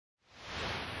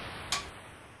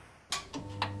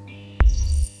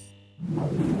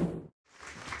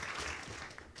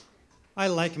I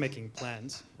like making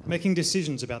plans, making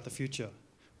decisions about the future.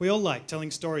 We all like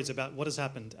telling stories about what has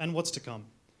happened and what's to come.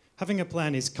 Having a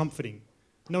plan is comforting.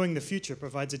 Knowing the future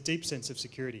provides a deep sense of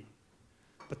security.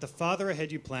 But the farther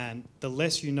ahead you plan, the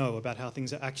less you know about how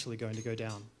things are actually going to go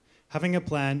down. Having a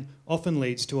plan often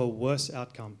leads to a worse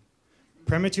outcome.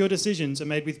 Premature decisions are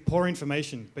made with poor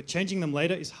information, but changing them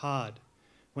later is hard.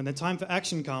 When the time for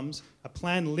action comes, a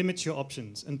plan limits your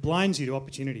options and blinds you to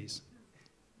opportunities.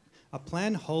 A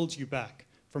plan holds you back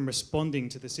from responding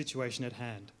to the situation at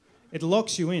hand. It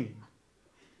locks you in.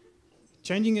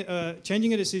 Changing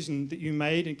a decision that you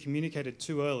made and communicated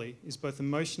too early is both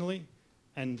emotionally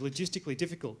and logistically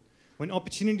difficult. When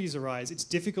opportunities arise, it's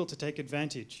difficult to take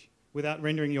advantage without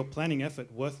rendering your planning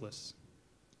effort worthless.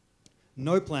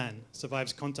 No plan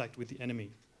survives contact with the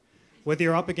enemy. Whether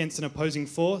you're up against an opposing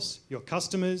force, your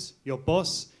customers, your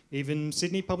boss, even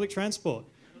Sydney public transport,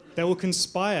 they will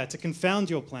conspire to confound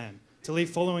your plan, to leave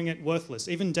following it worthless,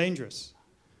 even dangerous.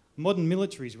 Modern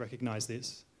militaries recognise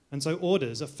this, and so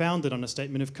orders are founded on a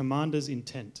statement of commander's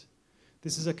intent.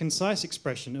 This is a concise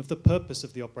expression of the purpose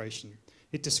of the operation.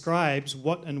 It describes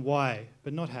what and why,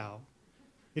 but not how.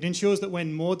 It ensures that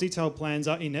when more detailed plans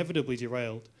are inevitably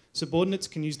derailed, subordinates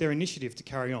can use their initiative to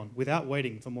carry on without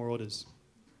waiting for more orders.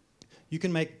 You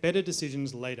can make better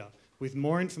decisions later with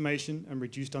more information and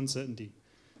reduced uncertainty.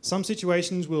 Some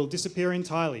situations will disappear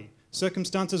entirely.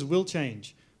 Circumstances will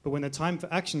change. But when the time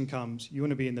for action comes, you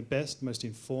want to be in the best, most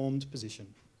informed position.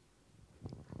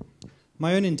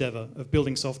 My own endeavour of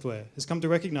building software has come to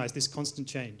recognise this constant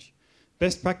change.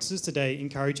 Best practices today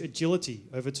encourage agility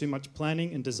over too much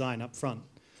planning and design up front.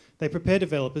 They prepare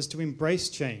developers to embrace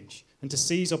change and to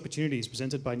seize opportunities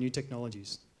presented by new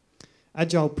technologies.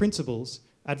 Agile principles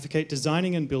advocate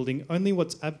designing and building only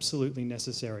what's absolutely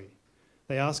necessary.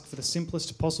 They ask for the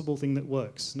simplest possible thing that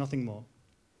works, nothing more.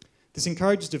 This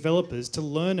encourages developers to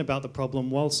learn about the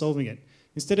problem while solving it,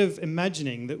 instead of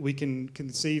imagining that we can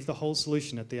conceive the whole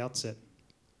solution at the outset.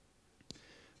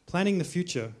 Planning the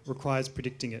future requires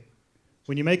predicting it.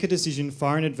 When you make a decision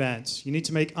far in advance, you need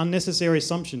to make unnecessary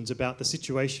assumptions about the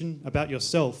situation, about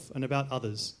yourself, and about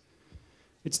others.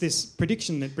 It's this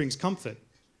prediction that brings comfort.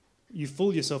 You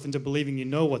fool yourself into believing you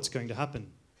know what's going to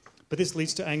happen. But this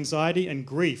leads to anxiety and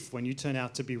grief when you turn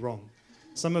out to be wrong.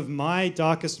 Some of my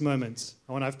darkest moments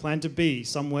are when I've planned to be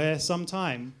somewhere,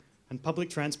 sometime, and public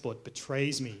transport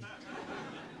betrays me.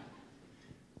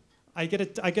 I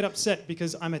get upset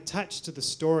because I'm attached to the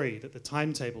story that the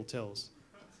timetable tells,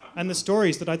 and the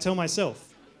stories that I tell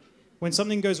myself. When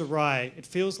something goes awry, it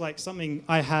feels like something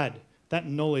I had, that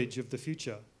knowledge of the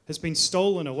future, has been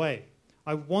stolen away.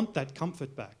 I want that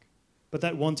comfort back, but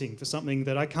that wanting for something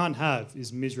that I can't have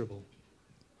is miserable.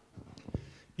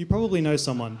 You probably know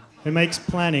someone who makes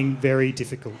planning very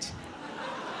difficult.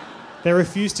 They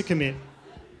refuse to commit.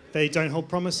 They don't hold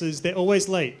promises. They're always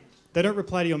late. They don't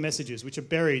reply to your messages, which are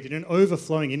buried in an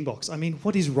overflowing inbox. I mean,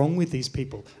 what is wrong with these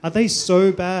people? Are they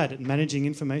so bad at managing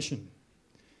information?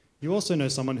 You also know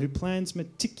someone who plans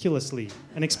meticulously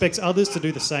and expects others to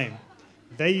do the same.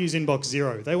 They use inbox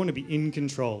zero. They want to be in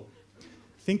control.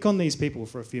 Think on these people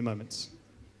for a few moments.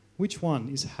 Which one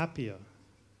is happier?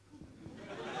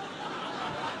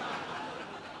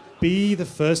 Be the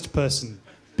first person.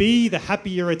 Be the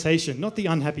happy irritation, not the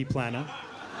unhappy planner.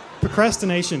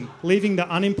 Procrastination, leaving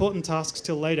the unimportant tasks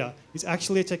till later, is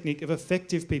actually a technique of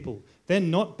effective people. They're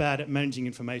not bad at managing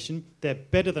information. They're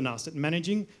better than us at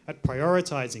managing, at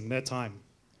prioritising their time.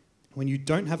 When you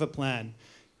don't have a plan,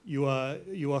 you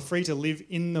are free to live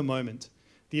in the moment.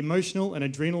 The emotional and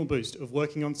adrenal boost of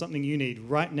working on something you need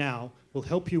right now will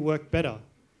help you work better.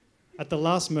 At the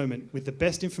last moment, with the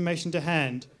best information to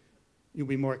hand, you'll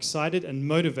be more excited and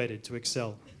motivated to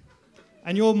excel.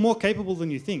 And you're more capable than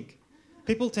you think.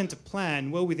 People tend to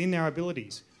plan well within their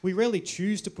abilities. We rarely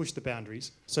choose to push the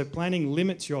boundaries, so planning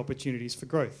limits your opportunities for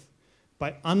growth.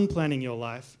 By unplanning your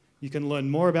life, you can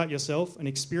learn more about yourself and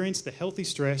experience the healthy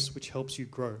stress which helps you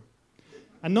grow.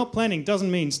 And not planning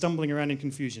doesn't mean stumbling around in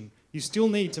confusion. You still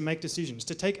need to make decisions,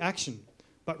 to take action.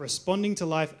 But responding to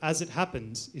life as it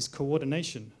happens is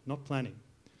coordination, not planning.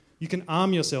 You can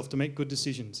arm yourself to make good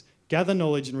decisions, gather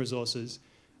knowledge and resources,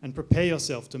 and prepare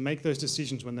yourself to make those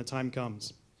decisions when the time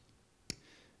comes.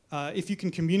 If you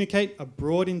can communicate a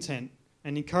broad intent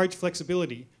and encourage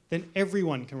flexibility, then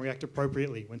everyone can react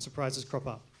appropriately when surprises crop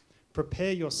up.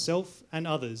 Prepare yourself and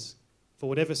others for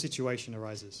whatever situation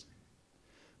arises.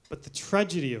 But the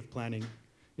tragedy of planning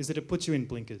is that it puts you in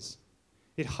blinkers.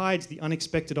 It hides the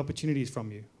unexpected opportunities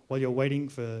from you while you're waiting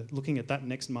for looking at that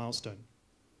next milestone.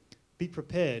 Be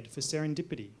prepared for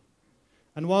serendipity.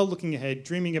 And while looking ahead,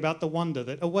 dreaming about the wonder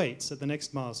that awaits at the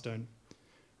next milestone,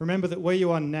 Remember that where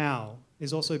you are now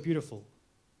is also beautiful.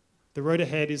 The road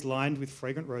ahead is lined with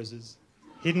fragrant roses,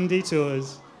 hidden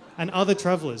detours, and other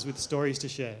travellers with stories to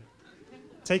share.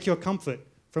 Take your comfort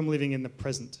from living in the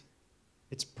present.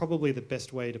 It's probably the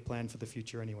best way to plan for the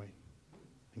future anyway.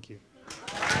 Thank you.